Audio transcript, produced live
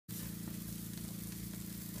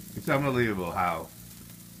It's unbelievable how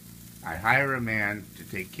I hire a man to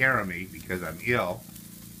take care of me because I'm ill,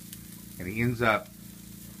 and he ends up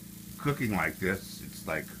cooking like this. It's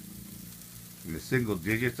like in the single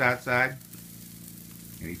digits outside,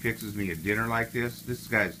 and he fixes me a dinner like this. This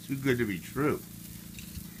guy's too good to be true.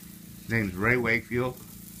 His name's Ray Wakefield.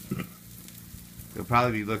 He'll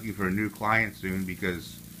probably be looking for a new client soon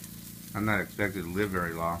because I'm not expected to live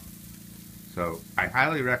very long. So I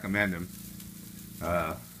highly recommend him.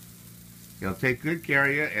 He'll take good care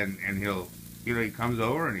of you, and he'll, he comes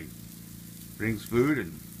over and he brings food,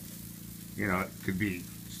 and, it could be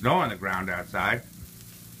snow on the ground outside,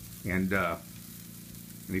 and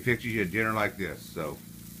he fixes you a dinner like this. So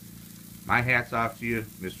my hat's off to you,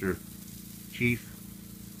 Mr. Chief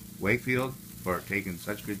Wakefield, for taking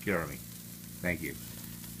such good care of me. Thank you.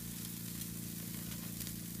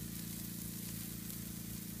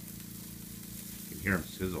 You can hear him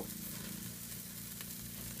sizzle.